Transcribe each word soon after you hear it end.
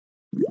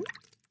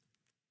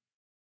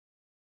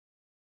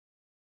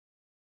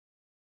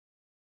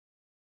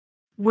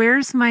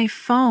Where's my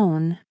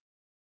phone?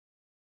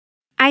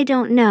 I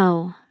don't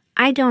know.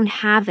 I don't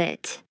have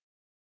it.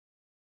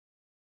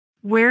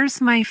 Where's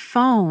my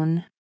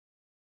phone?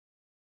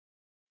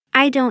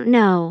 I don't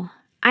know.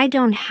 I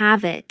don't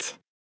have it.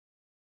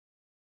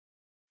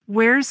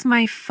 Where's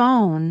my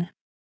phone?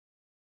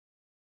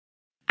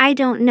 I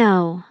don't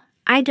know.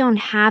 I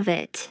don't have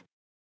it.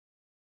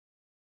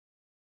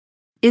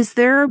 Is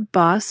there a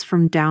bus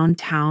from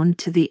downtown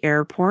to the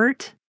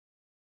airport?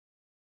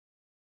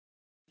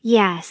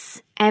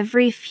 Yes,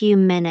 every few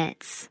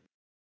minutes.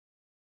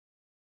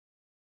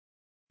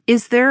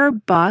 Is there a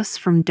bus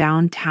from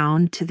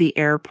downtown to the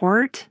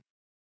airport?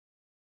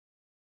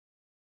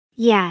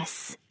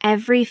 Yes,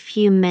 every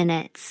few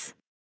minutes.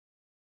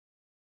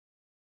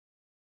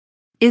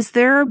 Is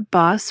there a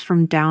bus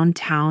from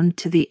downtown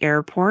to the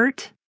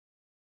airport?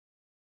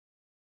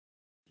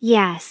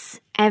 Yes,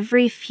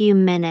 every few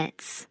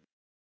minutes.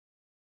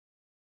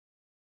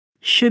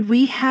 Should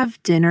we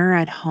have dinner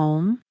at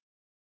home?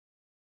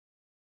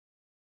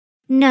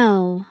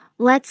 No,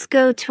 let's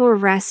go to a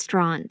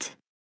restaurant.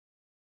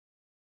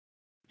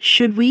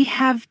 Should we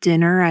have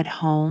dinner at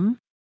home?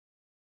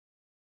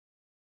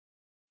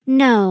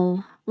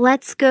 No,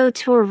 let's go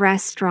to a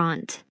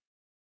restaurant.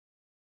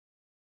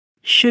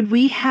 Should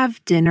we have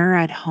dinner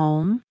at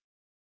home?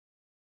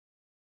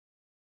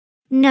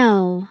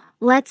 No,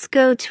 let's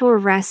go to a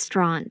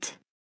restaurant.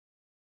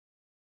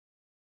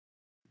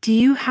 Do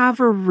you have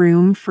a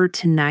room for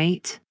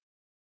tonight?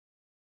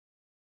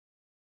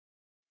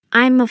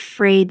 I'm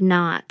afraid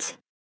not.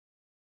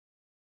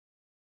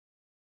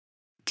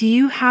 Do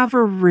you have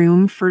a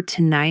room for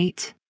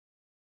tonight?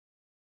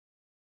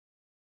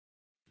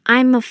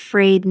 I'm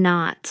afraid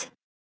not.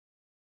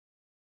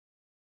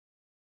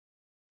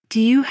 Do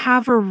you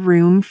have a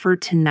room for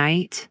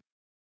tonight?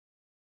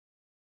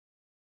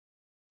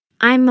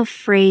 I'm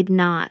afraid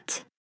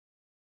not.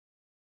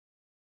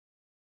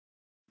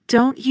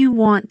 Don't you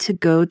want to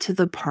go to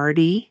the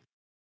party?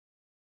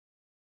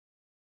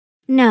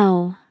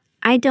 No,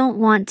 I don't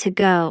want to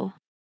go.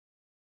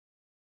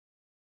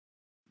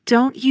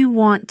 Don't you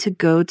want to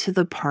go to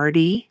the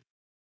party?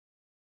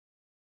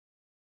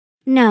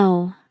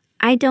 No,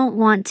 I don't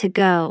want to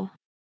go.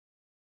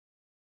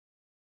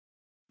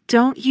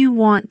 Don't you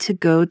want to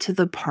go to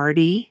the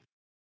party?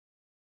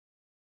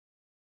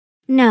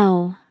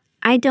 No,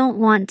 I don't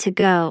want to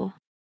go.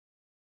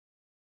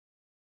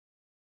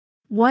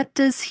 What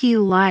does he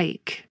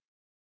like?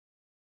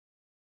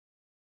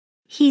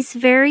 He's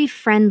very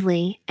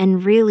friendly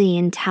and really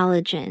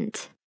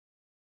intelligent.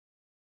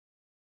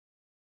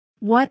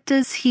 What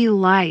does he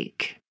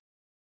like?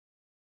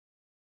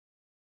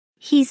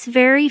 He's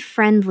very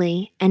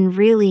friendly and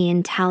really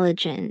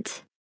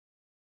intelligent.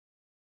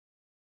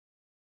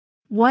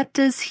 What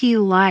does he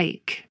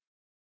like?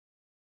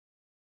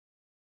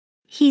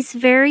 He's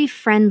very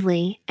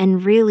friendly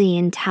and really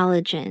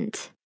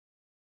intelligent.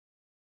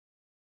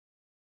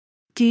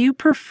 Do you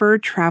prefer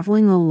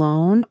traveling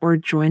alone or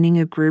joining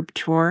a group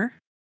tour?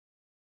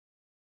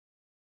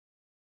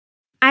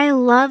 I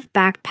love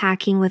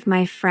backpacking with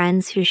my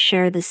friends who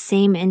share the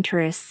same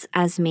interests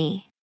as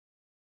me.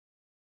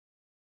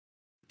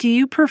 Do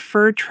you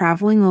prefer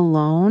traveling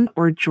alone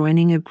or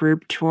joining a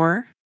group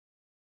tour?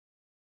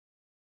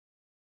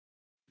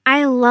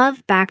 I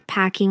love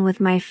backpacking with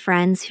my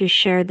friends who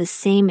share the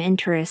same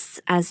interests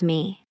as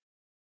me.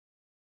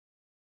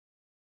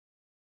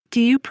 Do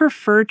you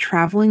prefer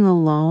traveling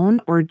alone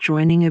or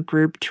joining a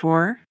group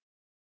tour?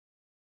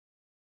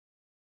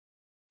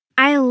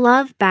 I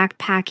love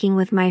backpacking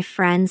with my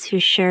friends who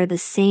share the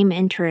same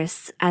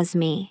interests as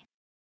me.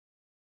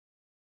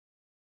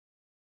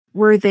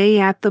 Were they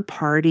at the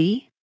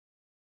party?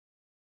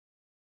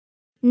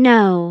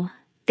 No,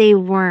 they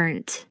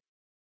weren't.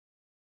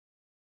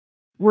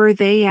 Were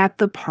they at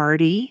the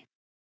party?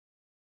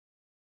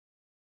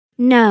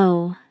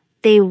 No,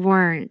 they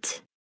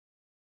weren't.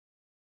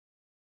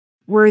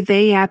 Were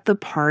they at the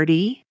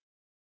party?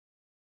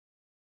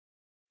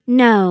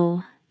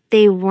 No,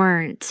 they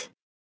weren't.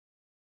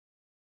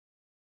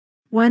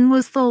 When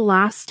was the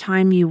last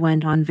time you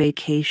went on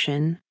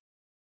vacation?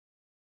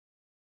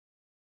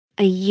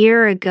 A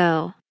year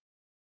ago.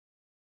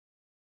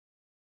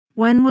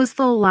 When was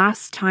the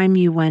last time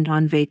you went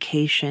on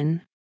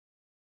vacation?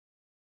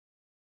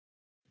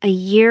 A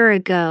year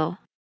ago.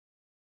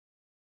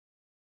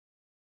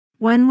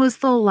 When was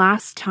the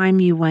last time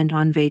you went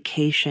on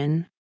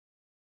vacation?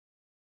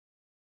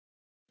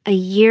 A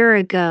year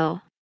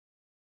ago.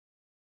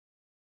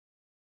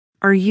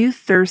 Are you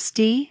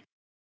thirsty?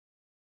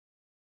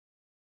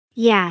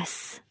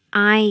 Yes,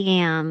 I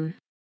am.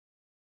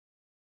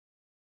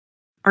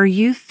 Are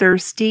you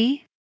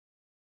thirsty?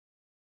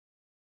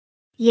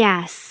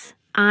 Yes,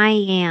 I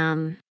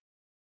am.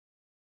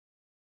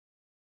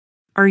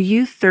 Are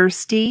you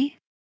thirsty?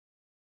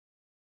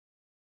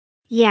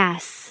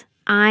 Yes,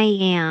 I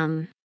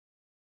am.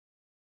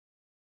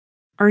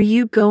 Are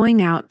you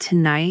going out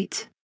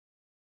tonight?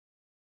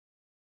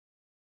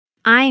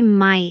 I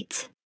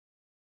might.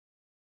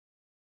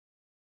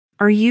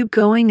 Are you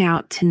going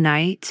out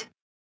tonight?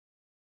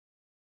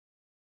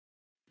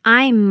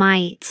 I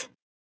might.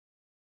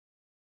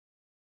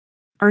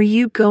 Are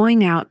you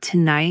going out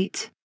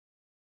tonight?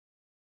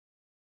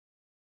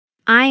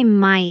 I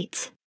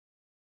might.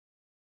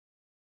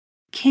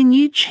 Can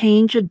you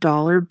change a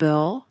dollar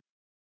bill?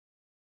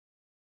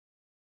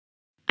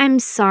 I'm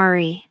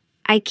sorry,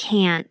 I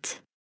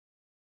can't.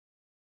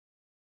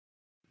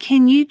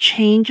 Can you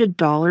change a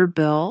dollar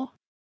bill?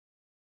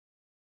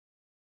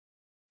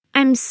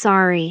 I'm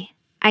sorry,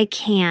 I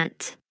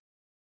can't.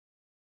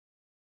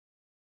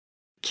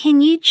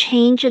 Can you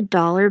change a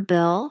dollar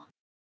bill?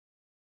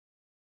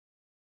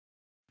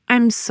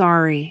 I'm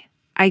sorry,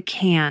 I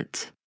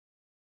can't.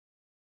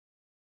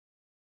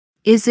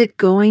 Is it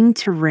going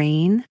to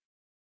rain?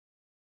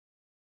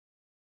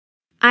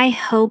 I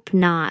hope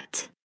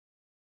not.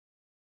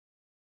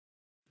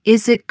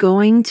 Is it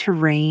going to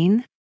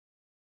rain?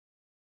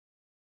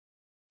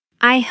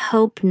 I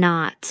hope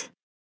not.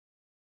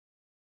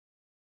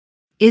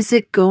 Is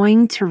it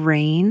going to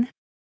rain?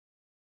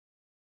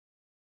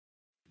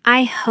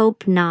 I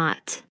hope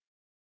not.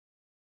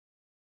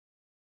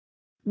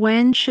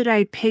 When should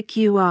I pick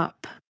you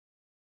up?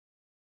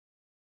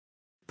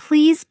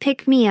 Please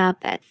pick me up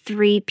at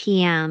 3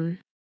 p.m.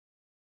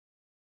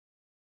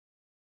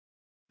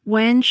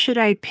 When should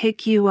I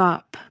pick you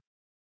up?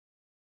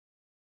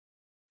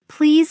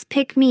 Please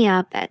pick me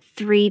up at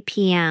 3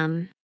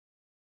 p.m.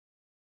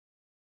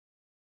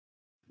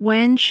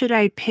 When should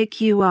I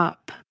pick you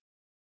up?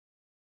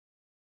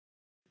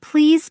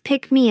 Please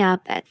pick me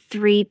up at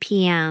 3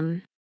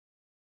 p.m.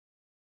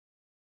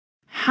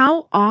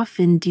 How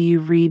often do you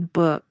read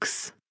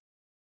books?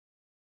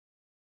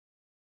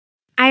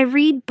 I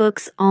read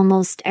books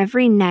almost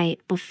every night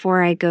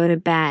before I go to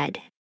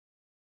bed.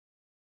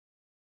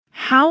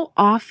 How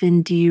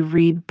often do you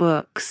read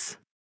books?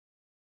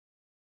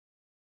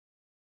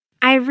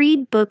 I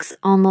read books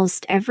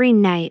almost every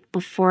night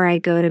before I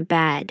go to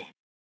bed.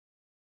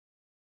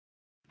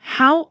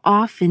 How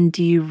often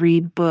do you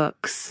read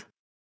books?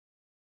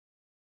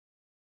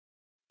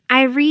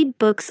 I read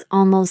books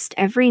almost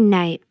every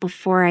night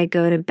before I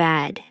go to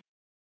bed.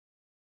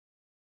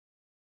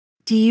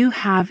 Do you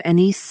have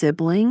any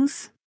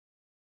siblings?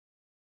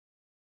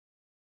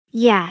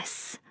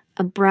 Yes,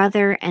 a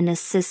brother and a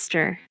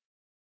sister.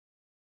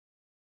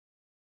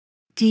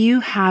 Do you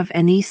have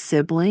any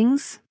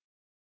siblings?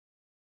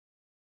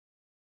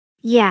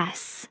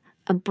 Yes,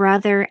 a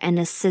brother and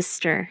a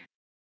sister.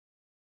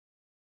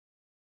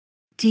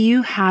 Do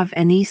you have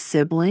any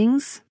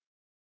siblings?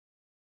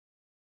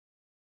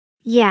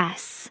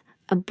 Yes,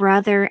 a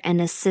brother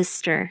and a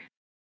sister.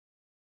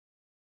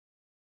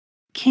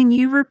 Can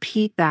you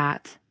repeat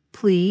that,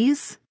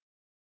 please?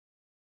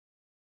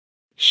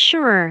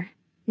 Sure,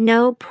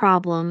 no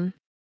problem.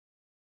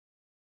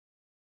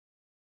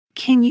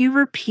 Can you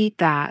repeat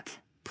that,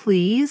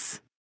 please?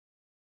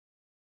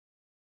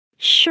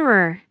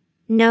 Sure,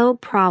 no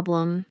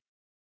problem.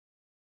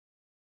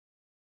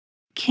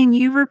 Can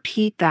you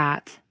repeat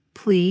that,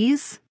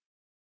 please?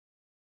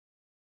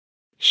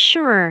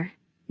 Sure,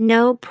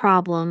 no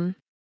problem.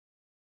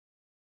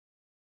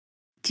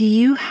 Do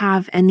you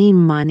have any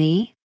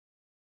money?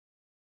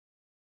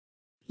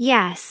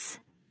 Yes,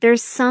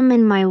 there's some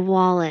in my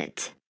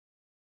wallet.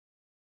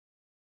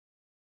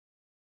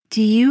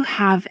 Do you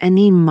have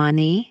any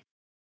money?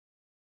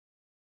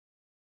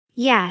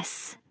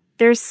 Yes,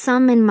 there's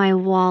some in my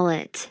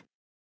wallet.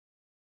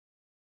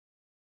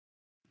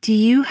 Do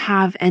you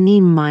have any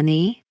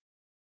money?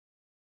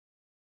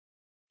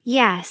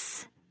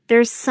 Yes,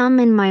 there's some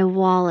in my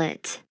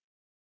wallet.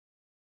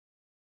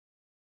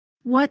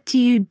 What do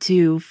you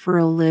do for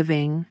a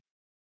living?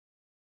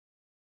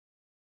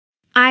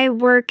 I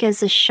work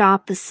as a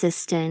shop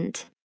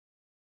assistant.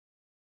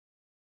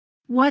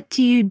 What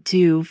do you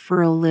do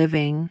for a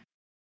living?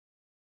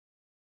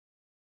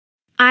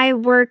 I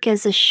work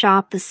as a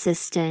shop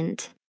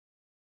assistant.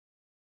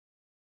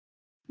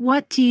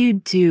 What do you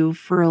do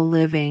for a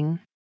living?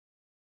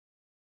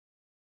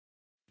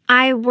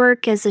 I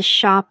work as a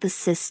shop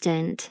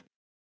assistant.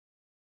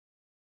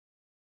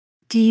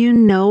 Do you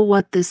know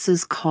what this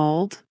is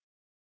called?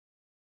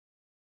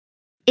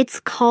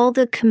 It's called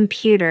a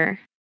computer.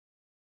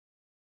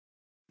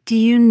 Do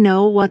you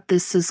know what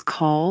this is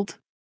called?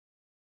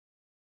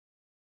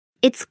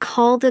 It's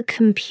called a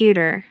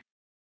computer.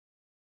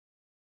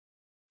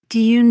 Do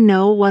you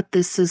know what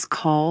this is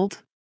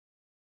called?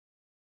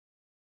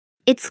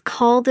 It's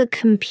called a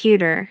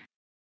computer.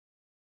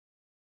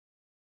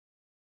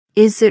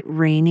 Is it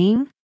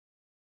raining?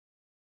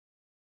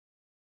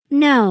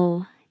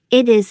 No,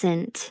 it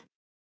isn't.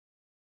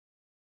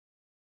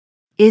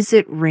 Is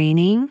it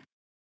raining?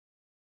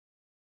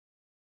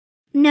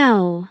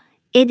 No,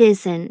 it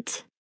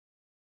isn't.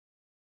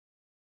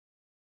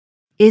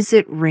 Is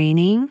it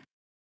raining?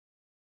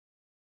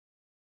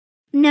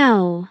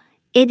 No,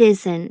 it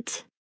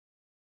isn't.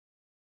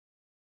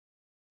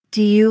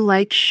 Do you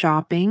like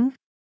shopping?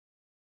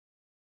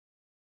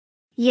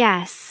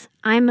 Yes,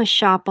 I'm a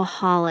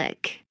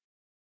shopaholic.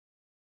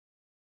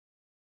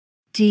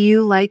 Do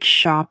you like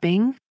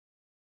shopping?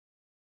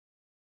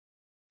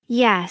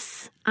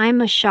 Yes,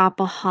 I'm a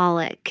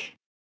shopaholic.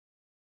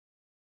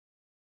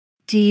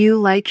 Do you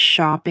like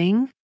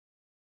shopping?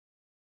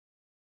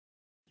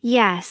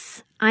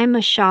 Yes, I'm a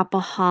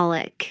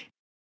shopaholic.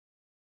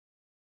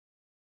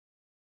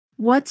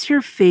 What's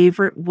your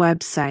favorite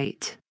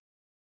website?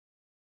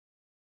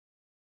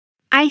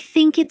 I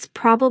think it's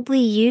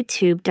probably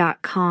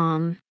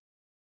youtube.com.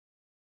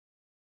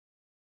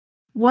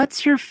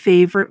 What's your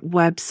favorite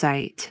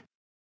website?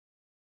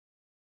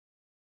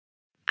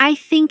 I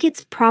think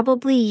it's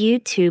probably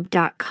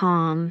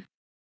youtube.com.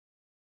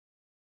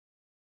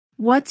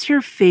 What's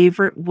your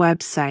favorite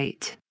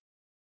website?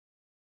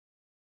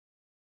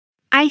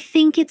 I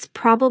think it's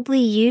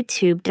probably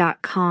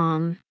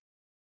youtube.com.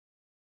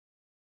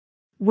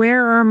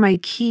 Where are my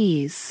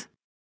keys?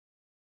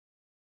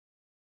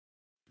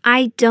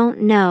 I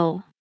don't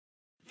know.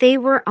 They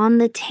were on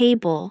the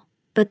table,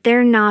 but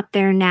they're not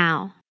there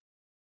now.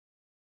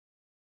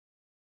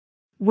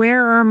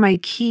 Where are my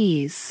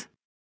keys?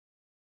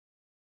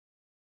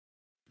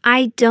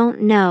 I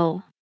don't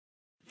know.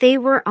 They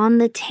were on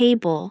the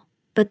table,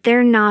 but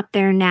they're not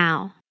there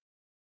now.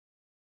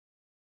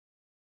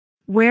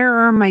 Where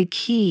are my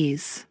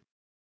keys?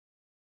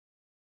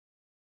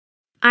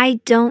 I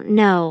don't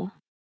know.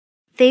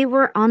 They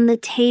were on the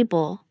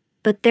table,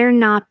 but they're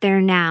not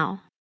there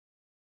now.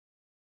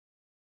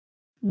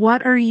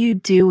 What are you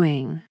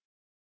doing?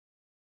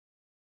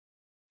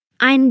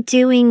 I'm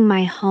doing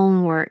my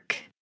homework.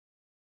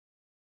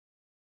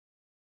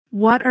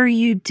 What are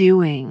you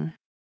doing?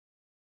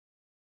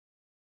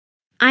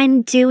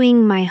 I'm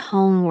doing my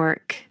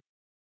homework.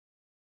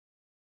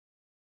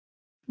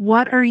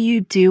 What are you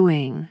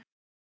doing?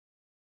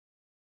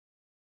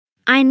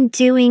 I'm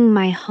doing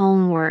my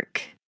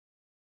homework.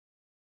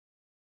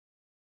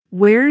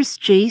 Where's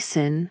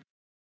Jason?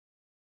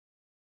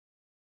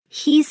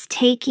 He's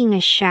taking a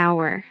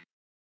shower.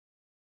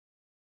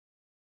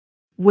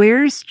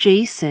 Where's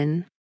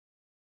Jason?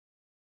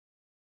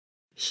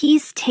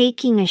 He's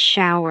taking a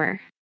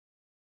shower.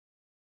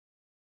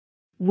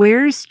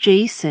 Where's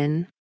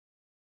Jason?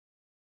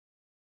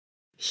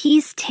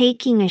 He's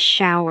taking a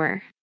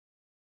shower.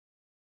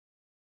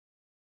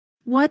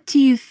 What do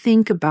you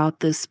think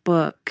about this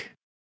book?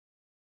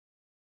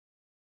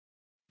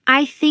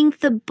 I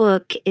think the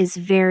book is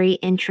very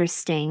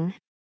interesting.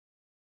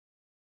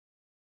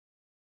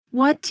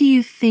 What do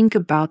you think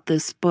about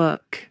this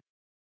book?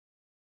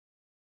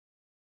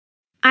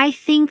 I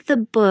think the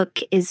book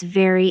is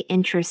very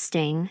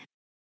interesting.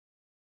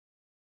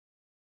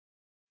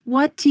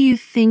 What do you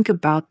think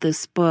about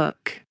this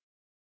book?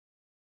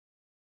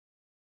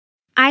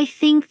 I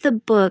think the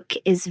book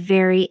is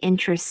very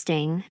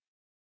interesting.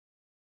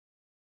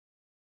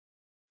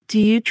 Do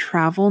you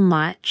travel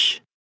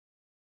much?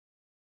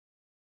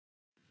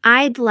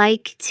 I'd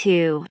like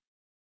to.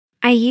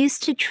 I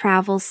used to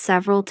travel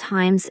several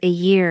times a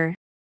year.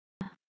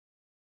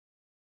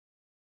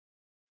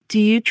 Do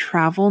you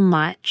travel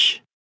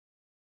much?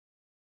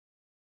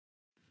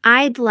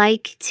 I'd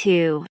like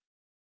to.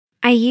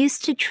 I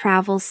used to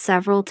travel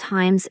several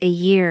times a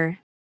year.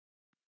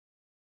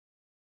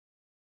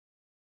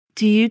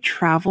 Do you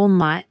travel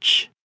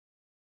much?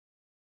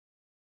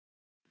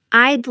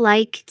 I'd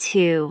like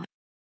to.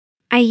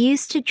 I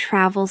used to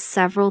travel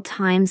several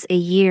times a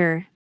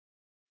year.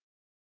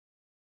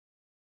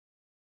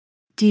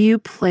 Do you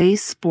play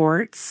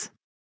sports?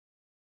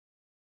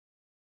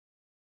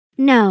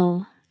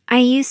 No, I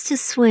used to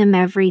swim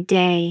every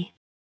day.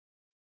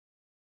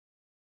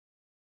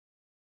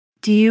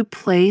 Do you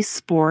play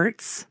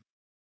sports?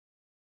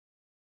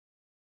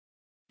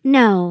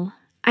 No,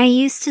 I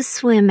used to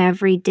swim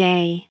every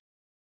day.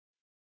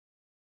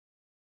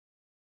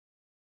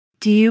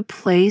 Do you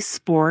play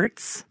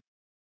sports?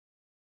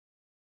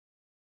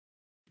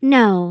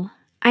 No,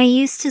 I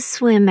used to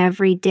swim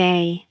every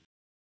day.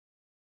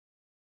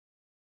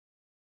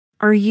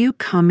 Are you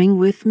coming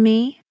with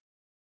me?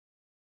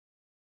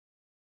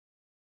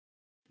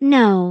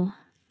 No,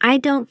 I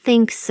don't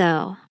think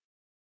so.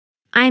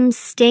 I'm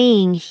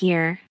staying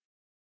here.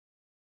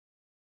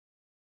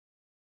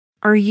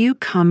 Are you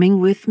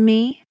coming with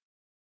me?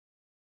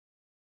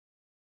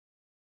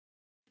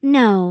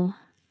 No,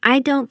 I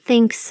don't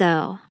think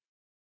so.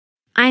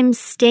 I'm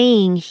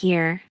staying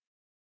here.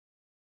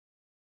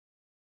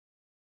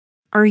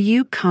 Are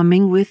you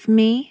coming with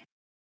me?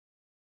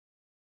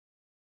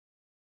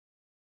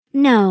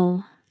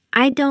 No,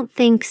 I don't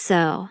think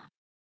so.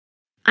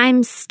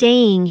 I'm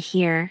staying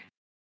here.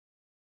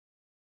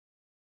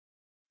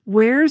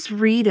 Where's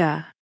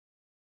Rita?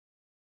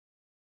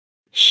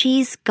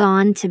 She's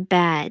gone to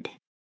bed.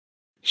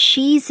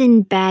 She's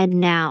in bed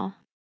now.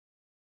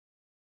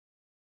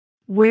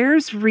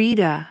 Where's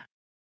Rita?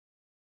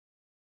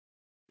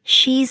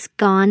 She's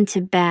gone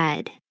to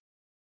bed.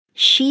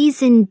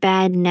 She's in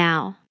bed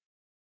now.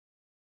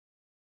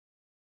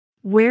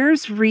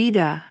 Where's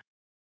Rita?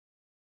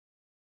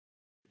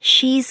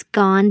 She's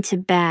gone to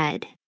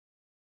bed.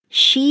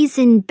 She's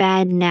in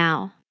bed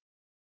now.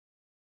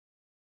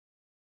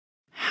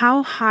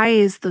 How high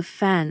is the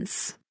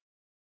fence?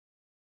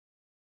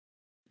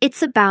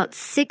 It's about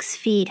 6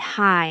 feet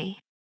high.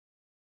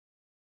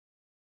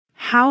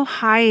 How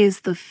high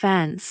is the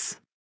fence?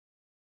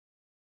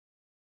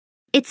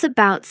 It's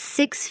about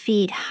 6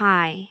 feet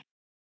high.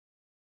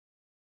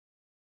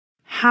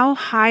 How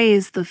high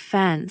is the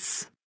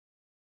fence?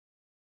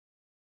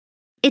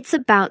 It's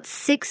about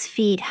 6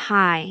 feet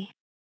high.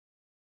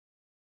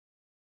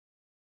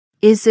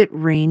 Is it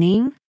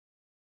raining?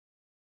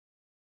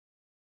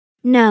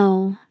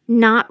 No,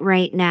 not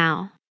right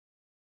now.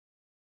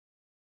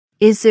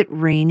 Is it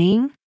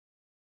raining?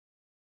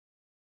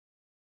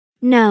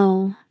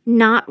 No,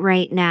 not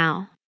right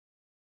now.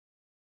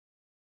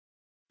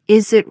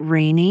 Is it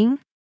raining?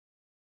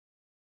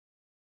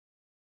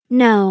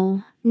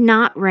 No,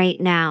 not right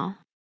now.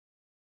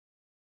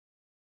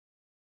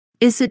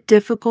 Is it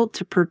difficult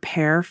to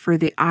prepare for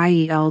the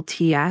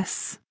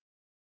IELTS?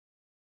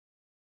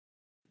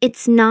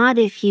 It's not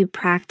if you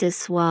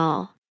practice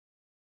well.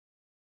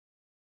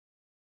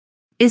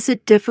 Is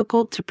it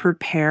difficult to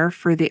prepare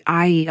for the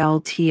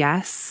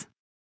IELTS?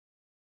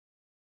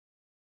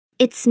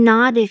 It's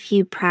not if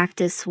you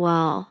practice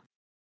well.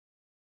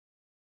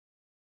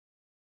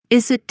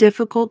 Is it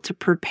difficult to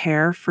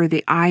prepare for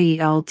the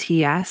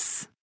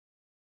IELTS?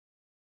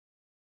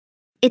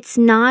 It's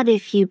not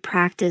if you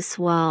practice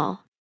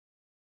well.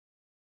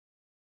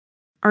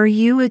 Are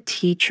you a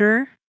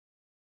teacher?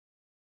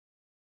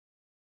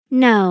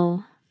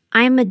 No,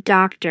 I'm a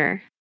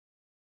doctor.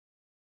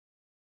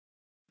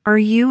 Are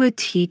you a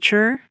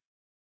teacher?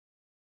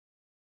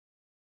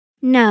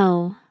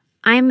 No,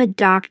 I'm a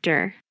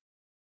doctor.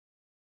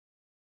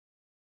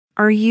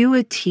 Are you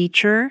a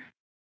teacher?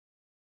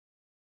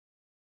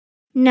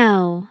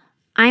 No,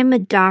 I'm a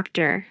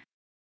doctor.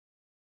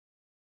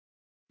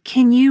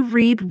 Can you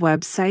read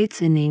websites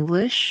in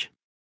English?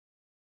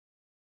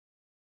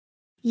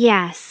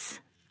 Yes,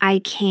 I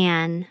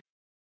can.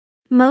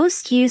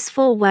 Most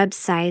useful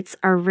websites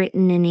are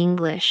written in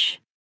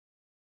English.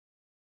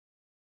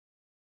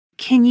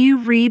 Can you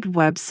read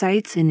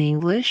websites in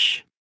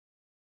English?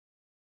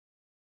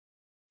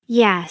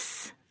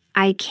 Yes,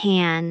 I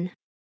can.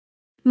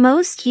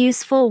 Most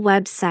useful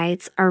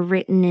websites are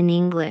written in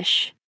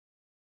English.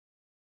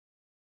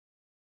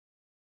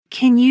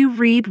 Can you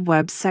read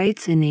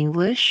websites in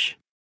English?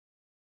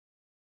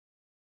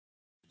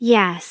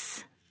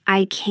 Yes,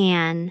 I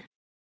can.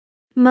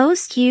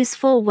 Most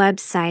useful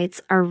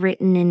websites are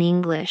written in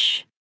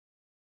English.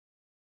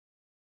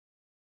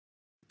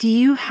 Do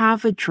you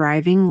have a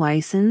driving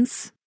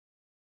license?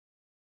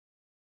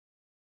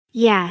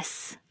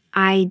 Yes,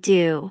 I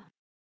do.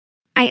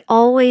 I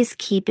always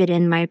keep it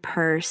in my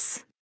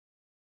purse.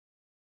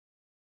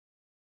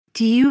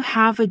 Do you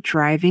have a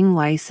driving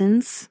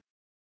license?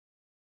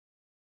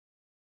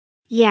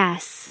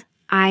 Yes,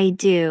 I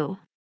do.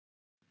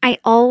 I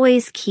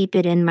always keep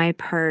it in my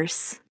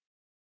purse.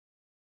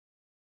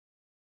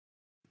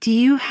 Do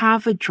you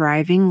have a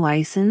driving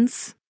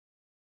license?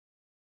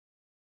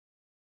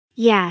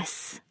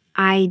 Yes,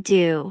 I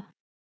do.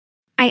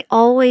 I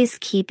always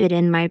keep it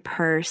in my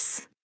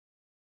purse.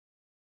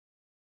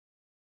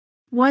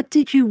 What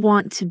did you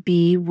want to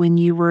be when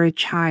you were a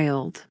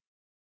child?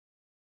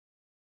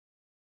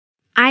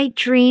 I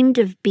dreamed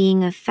of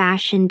being a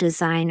fashion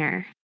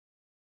designer.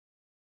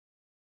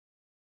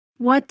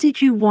 What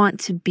did you want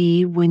to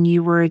be when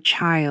you were a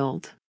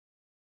child?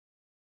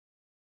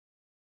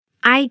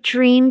 I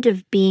dreamed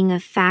of being a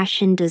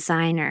fashion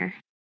designer.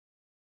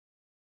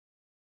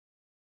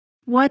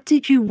 What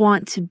did you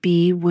want to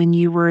be when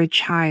you were a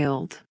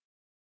child?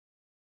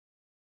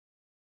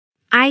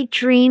 I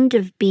dreamed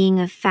of being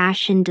a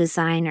fashion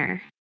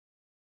designer.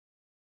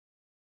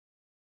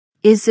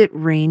 Is it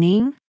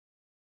raining?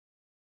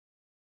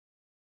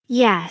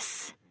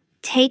 Yes,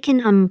 take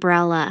an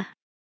umbrella.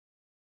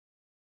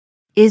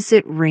 Is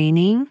it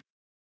raining?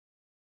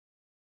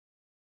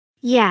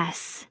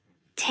 Yes,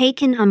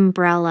 take an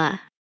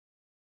umbrella.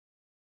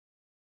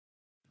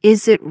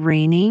 Is it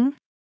raining?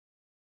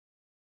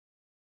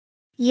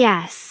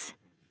 Yes,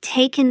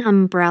 take an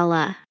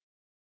umbrella.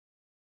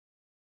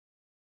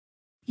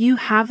 You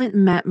haven't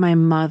met my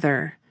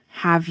mother,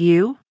 have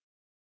you?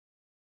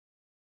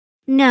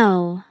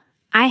 No,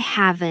 I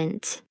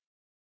haven't.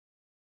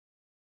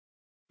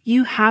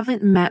 You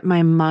haven't met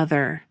my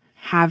mother,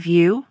 have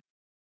you?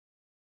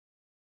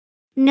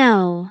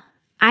 No,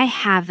 I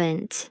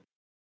haven't.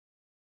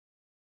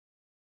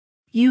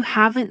 You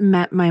haven't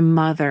met my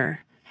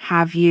mother,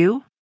 have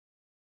you?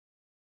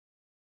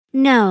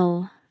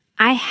 No,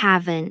 I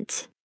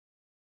haven't.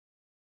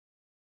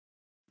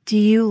 Do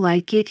you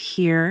like it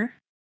here?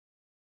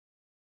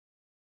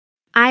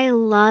 I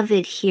love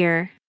it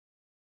here.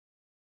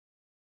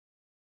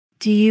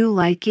 Do you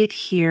like it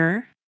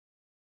here?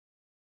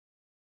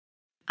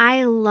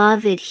 I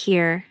love it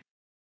here.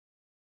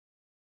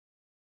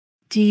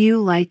 Do you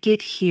like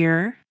it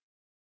here?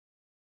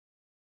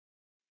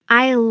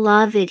 I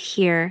love it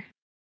here.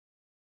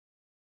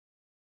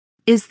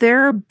 Is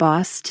there a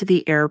bus to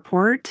the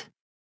airport?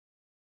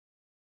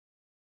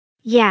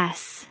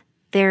 Yes,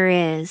 there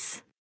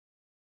is.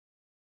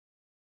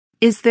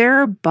 Is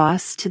there a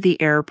bus to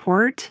the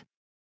airport?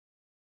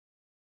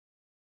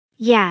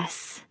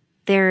 Yes,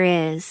 there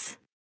is.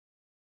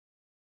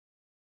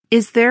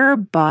 Is there a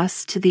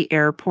bus to the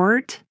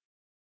airport?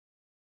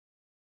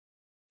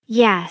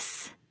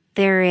 Yes,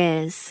 there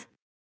is.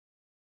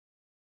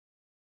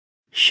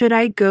 Should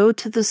I go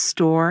to the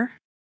store?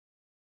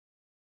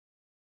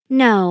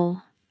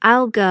 No,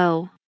 I'll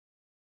go.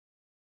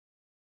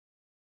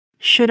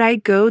 Should I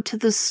go to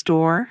the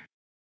store?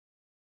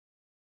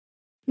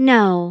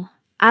 No,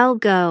 I'll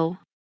go.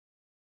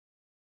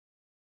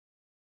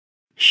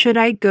 Should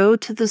I go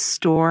to the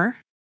store?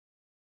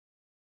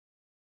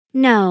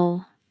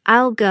 No,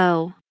 I'll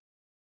go.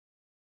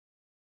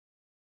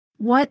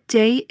 What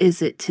day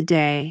is it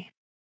today?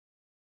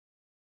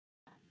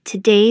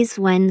 Today's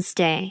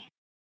Wednesday.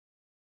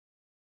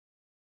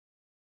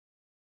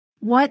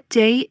 What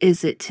day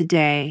is it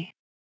today?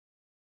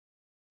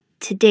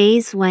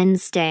 Today's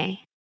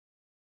Wednesday.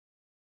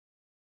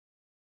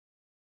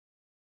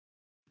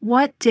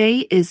 What day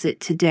is it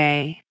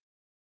today?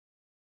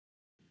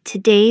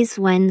 Today's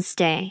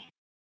Wednesday.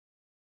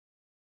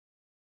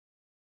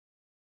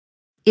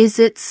 Is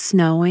it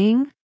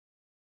snowing?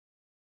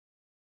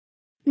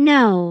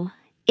 No,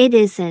 it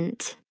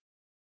isn't.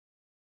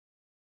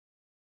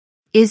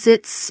 Is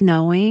it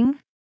snowing?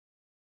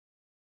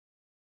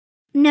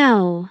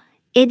 No,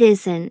 it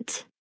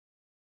isn't.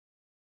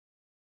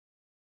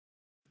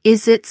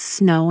 Is it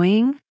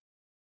snowing?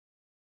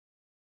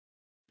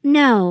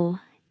 No,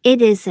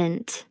 it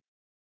isn't.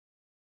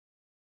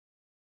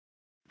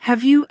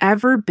 Have you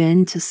ever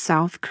been to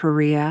South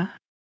Korea?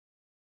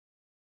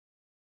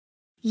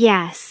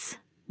 Yes,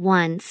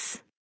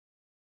 once.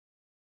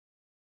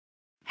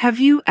 Have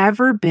you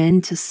ever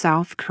been to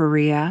South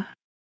Korea?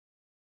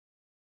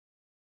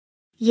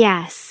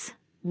 Yes,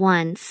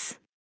 once.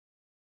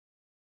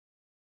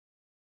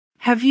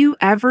 Have you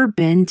ever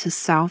been to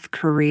South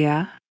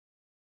Korea?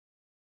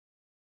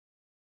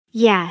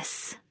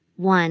 Yes,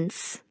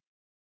 once.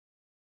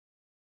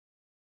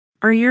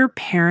 Are your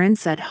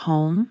parents at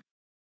home?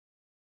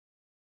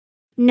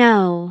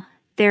 No,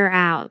 they're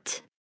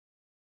out.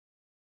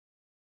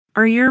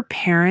 Are your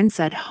parents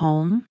at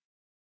home?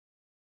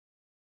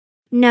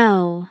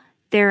 No,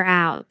 they're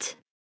out.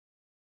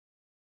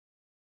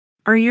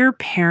 Are your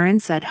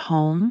parents at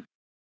home?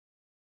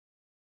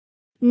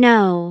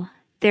 No,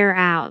 they're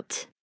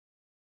out.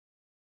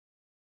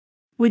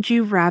 Would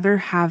you rather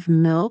have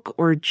milk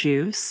or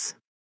juice?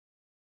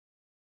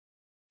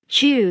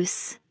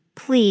 Juice,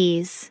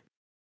 please.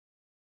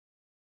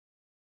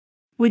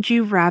 Would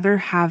you rather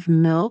have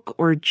milk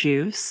or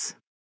juice?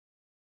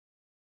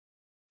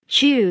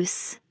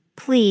 Juice,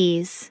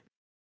 please.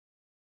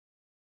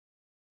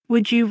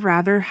 Would you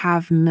rather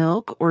have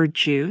milk or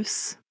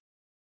juice?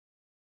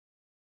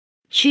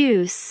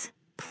 Juice,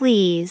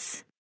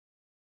 please.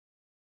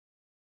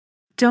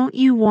 Don't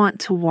you want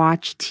to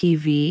watch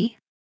TV?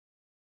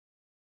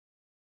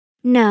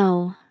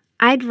 No,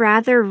 I'd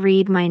rather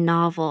read my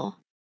novel.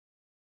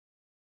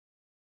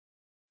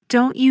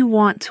 Don't you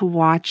want to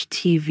watch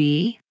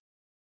TV?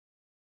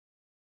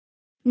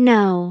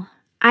 No,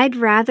 I'd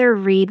rather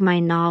read my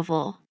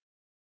novel.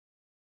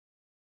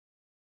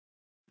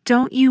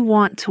 Don't you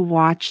want to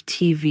watch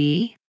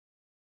TV?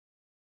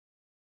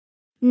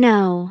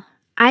 No,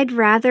 I'd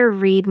rather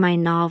read my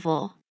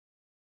novel.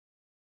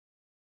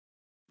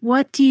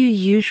 What do you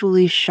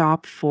usually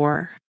shop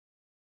for?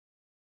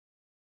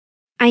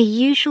 I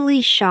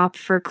usually shop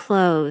for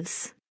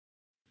clothes.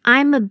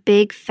 I'm a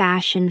big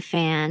fashion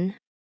fan.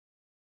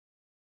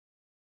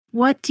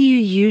 What do you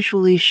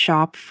usually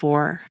shop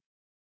for?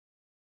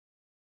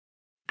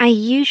 I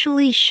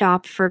usually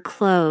shop for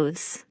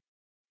clothes.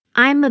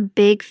 I'm a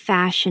big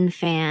fashion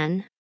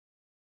fan.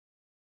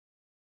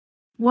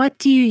 What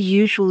do you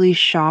usually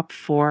shop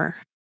for?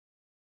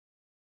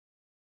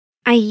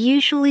 I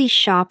usually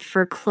shop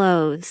for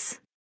clothes.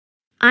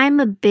 I'm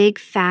a big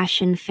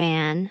fashion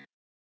fan.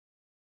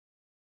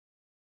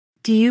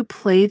 Do you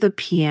play the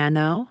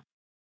piano?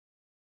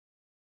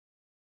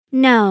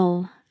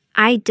 No,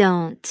 I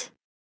don't.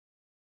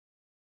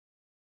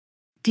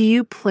 Do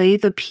you play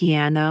the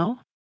piano?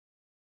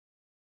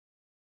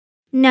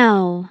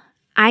 No,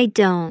 I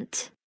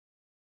don't.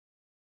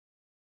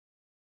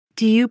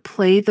 Do you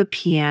play the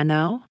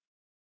piano?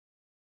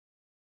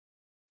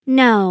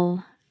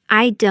 No,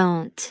 I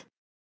don't.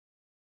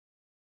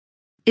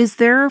 Is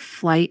there a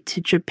flight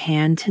to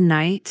Japan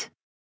tonight?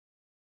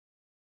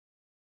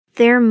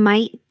 There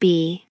might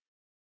be.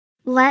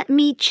 Let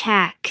me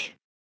check.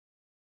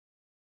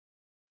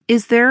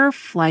 Is there a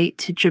flight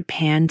to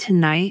Japan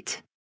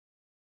tonight?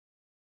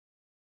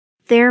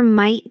 There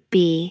might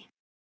be.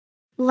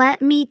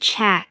 Let me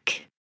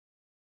check.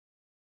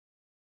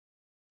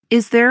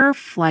 Is there a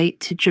flight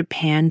to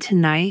Japan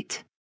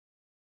tonight?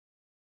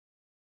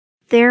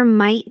 There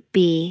might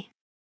be.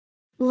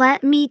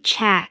 Let me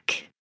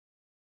check.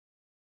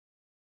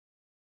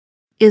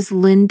 Is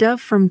Linda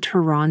from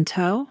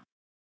Toronto?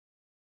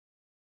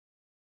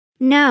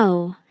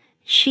 No,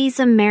 she's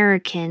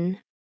American.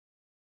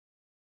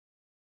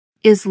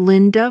 Is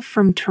Linda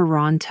from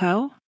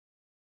Toronto?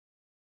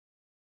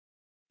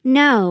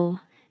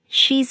 No,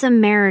 she's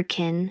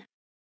American.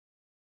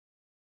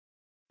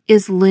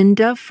 Is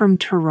Linda from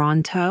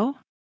Toronto?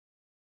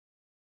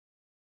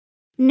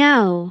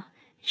 No,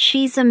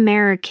 she's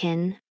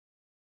American.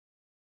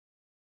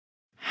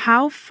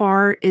 How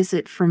far is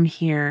it from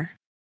here?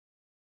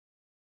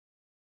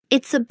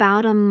 It's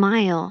about a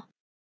mile.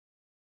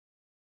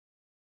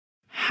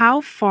 How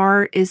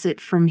far is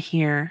it from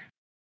here?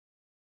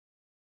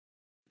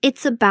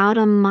 It's about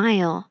a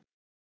mile.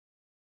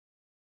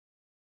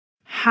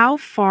 How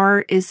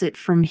far is it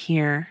from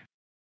here?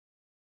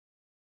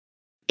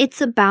 It's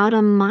about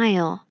a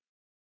mile.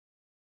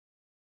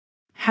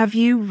 Have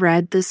you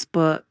read this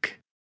book?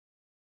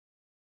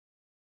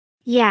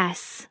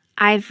 Yes,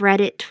 I've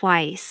read it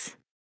twice.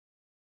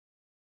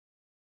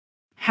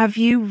 Have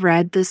you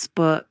read this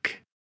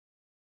book?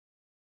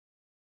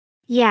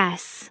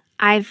 Yes,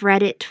 I've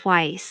read it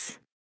twice.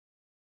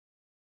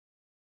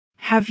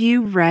 Have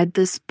you read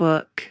this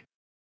book?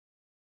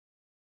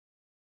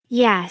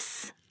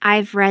 Yes,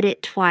 I've read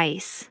it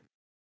twice.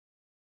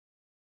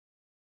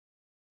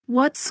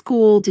 What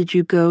school did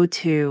you go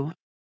to?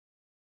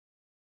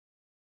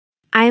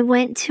 I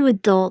went to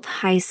adult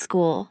high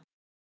school.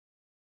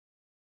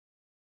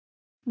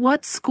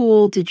 What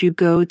school did you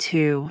go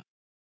to?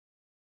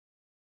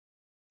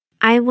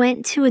 I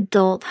went to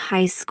adult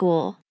high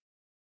school.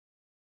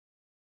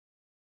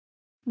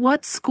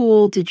 What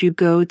school did you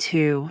go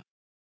to?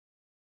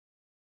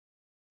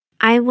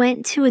 I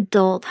went to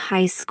adult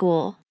high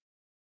school.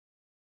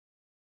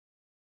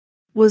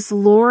 Was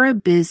Laura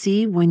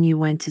busy when you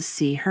went to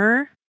see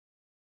her?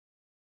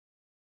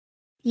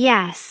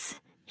 Yes,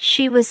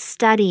 she was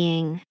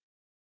studying.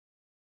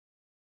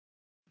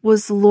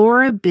 Was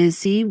Laura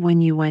busy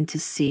when you went to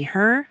see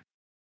her?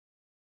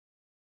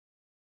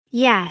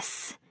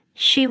 Yes,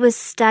 she was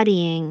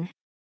studying.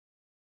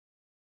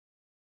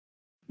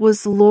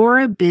 Was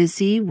Laura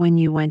busy when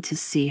you went to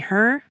see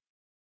her?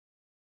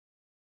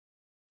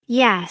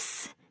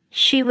 Yes,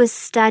 she was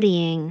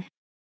studying.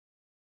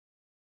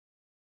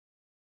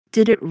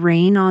 Did it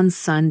rain on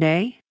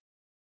Sunday?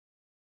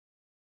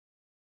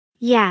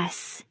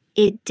 Yes,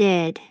 it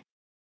did.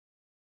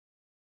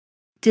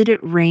 Did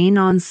it rain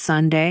on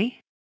Sunday?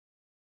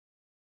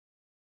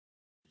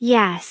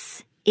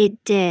 Yes,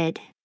 it did.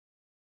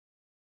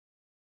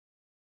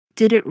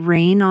 Did it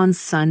rain on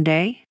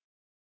Sunday?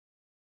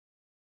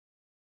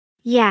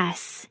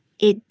 Yes,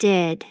 it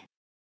did.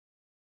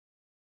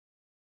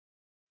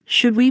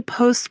 Should we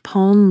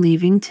postpone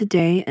leaving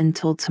today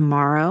until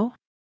tomorrow?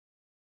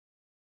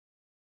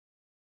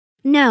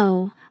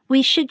 No,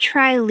 we should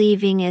try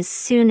leaving as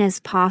soon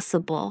as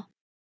possible.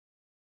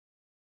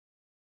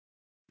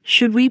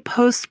 Should we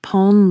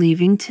postpone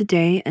leaving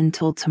today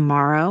until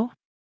tomorrow?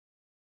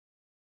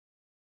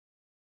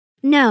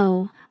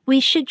 No, we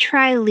should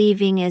try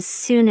leaving as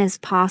soon as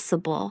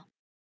possible.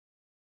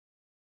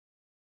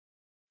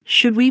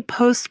 Should we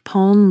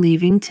postpone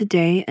leaving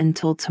today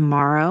until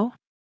tomorrow?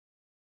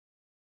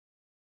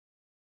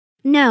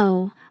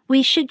 No,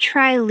 we should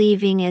try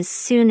leaving as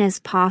soon as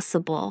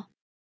possible.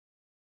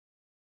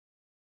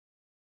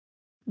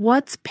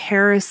 What's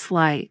Paris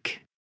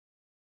like?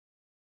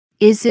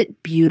 Is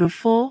it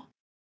beautiful?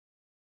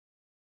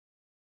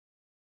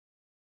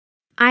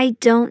 I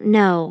don't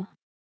know.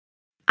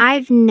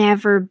 I've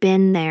never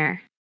been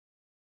there.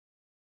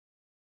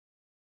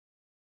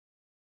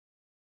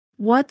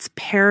 What's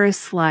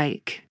Paris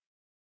like?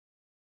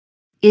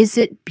 Is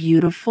it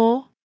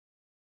beautiful?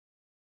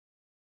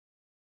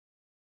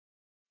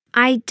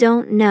 I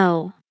don't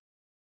know.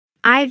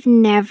 I've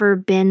never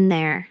been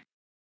there.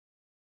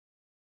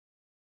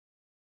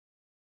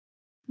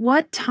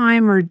 What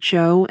time are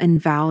Joe and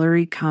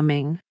Valerie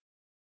coming?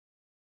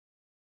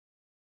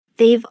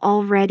 They've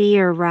already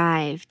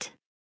arrived.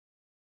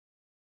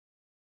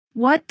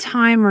 What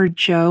time are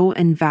Joe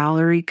and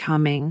Valerie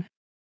coming?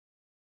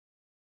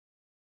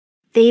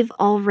 They've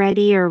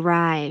already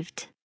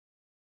arrived.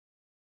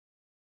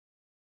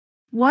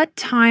 What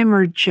time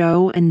are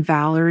Joe and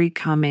Valerie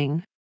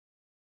coming?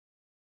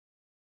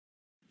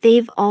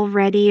 They've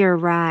already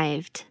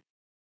arrived.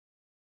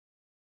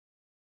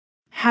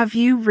 Have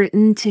you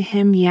written to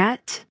him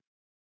yet?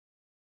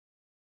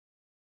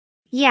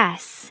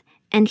 Yes,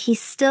 and he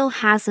still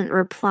hasn't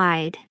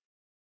replied.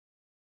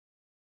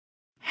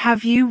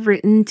 Have you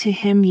written to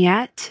him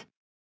yet?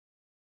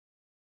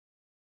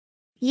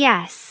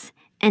 Yes,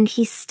 and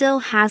he still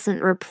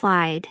hasn't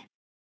replied.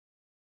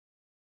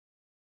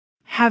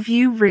 Have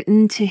you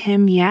written to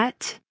him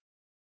yet?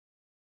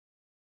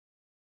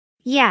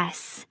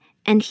 Yes,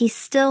 and he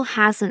still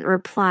hasn't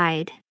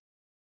replied.